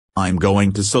I'm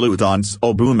going to salute on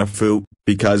Zoboomafoo,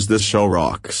 because this show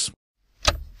rocks.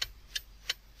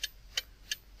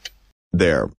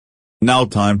 There. Now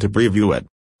time to preview it.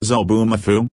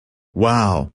 Zoboomafoo?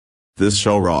 Wow. This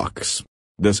show rocks.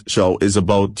 This show is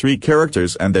about 3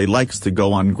 characters and they likes to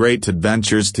go on great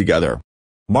adventures together.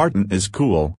 Martin is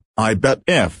cool. I bet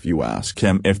if you ask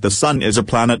him if the sun is a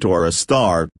planet or a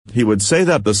star, he would say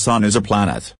that the sun is a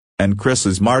planet. And Chris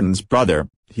is Martin's brother,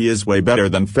 he is way better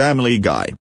than Family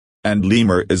Guy. And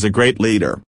Lemur is a great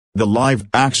leader. The live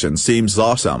action seems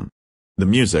awesome. The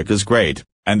music is great,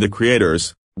 and the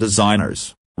creators,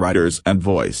 designers, writers and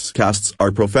voice casts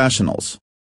are professionals.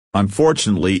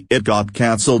 Unfortunately it got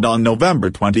cancelled on November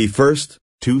 21,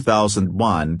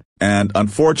 2001, and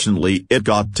unfortunately it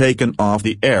got taken off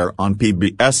the air on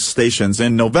PBS stations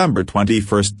in November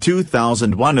 21,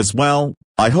 2001 as well.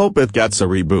 I hope it gets a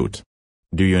reboot.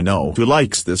 Do you know who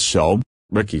likes this show?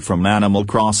 Ricky from Animal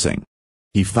Crossing.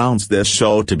 He found this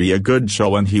show to be a good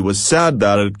show and he was sad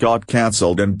that it got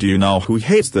cancelled. And do you know who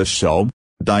hates this show?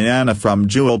 Diana from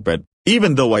Jewelpet,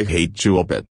 even though I hate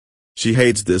Jewelpet. She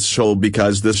hates this show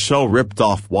because this show ripped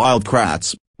off Wild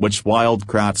Kratts, which Wild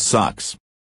Kratts sucks.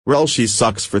 Well, she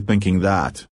sucks for thinking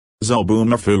that.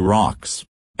 Zoboomafoo rocks.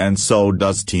 And so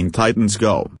does Teen Titans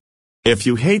Go. If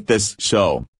you hate this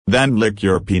show, then lick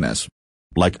your penis.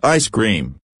 Like ice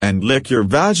cream, and lick your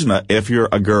vagina if you're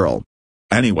a girl.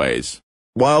 Anyways,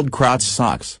 Wild Kratts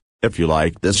sucks. If you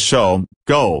like this show,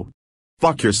 go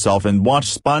fuck yourself and watch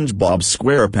SpongeBob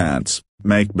SquarePants,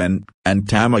 Makeman, and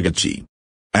Tamagotchi.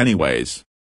 Anyways.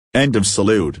 End of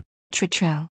salute.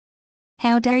 Trotro.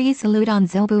 How dare you salute on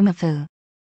Zoboomafoo?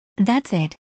 That's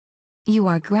it. You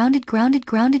are grounded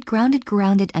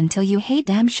until you hate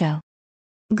damn show.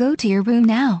 Go to your room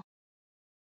now.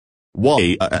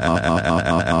 Why?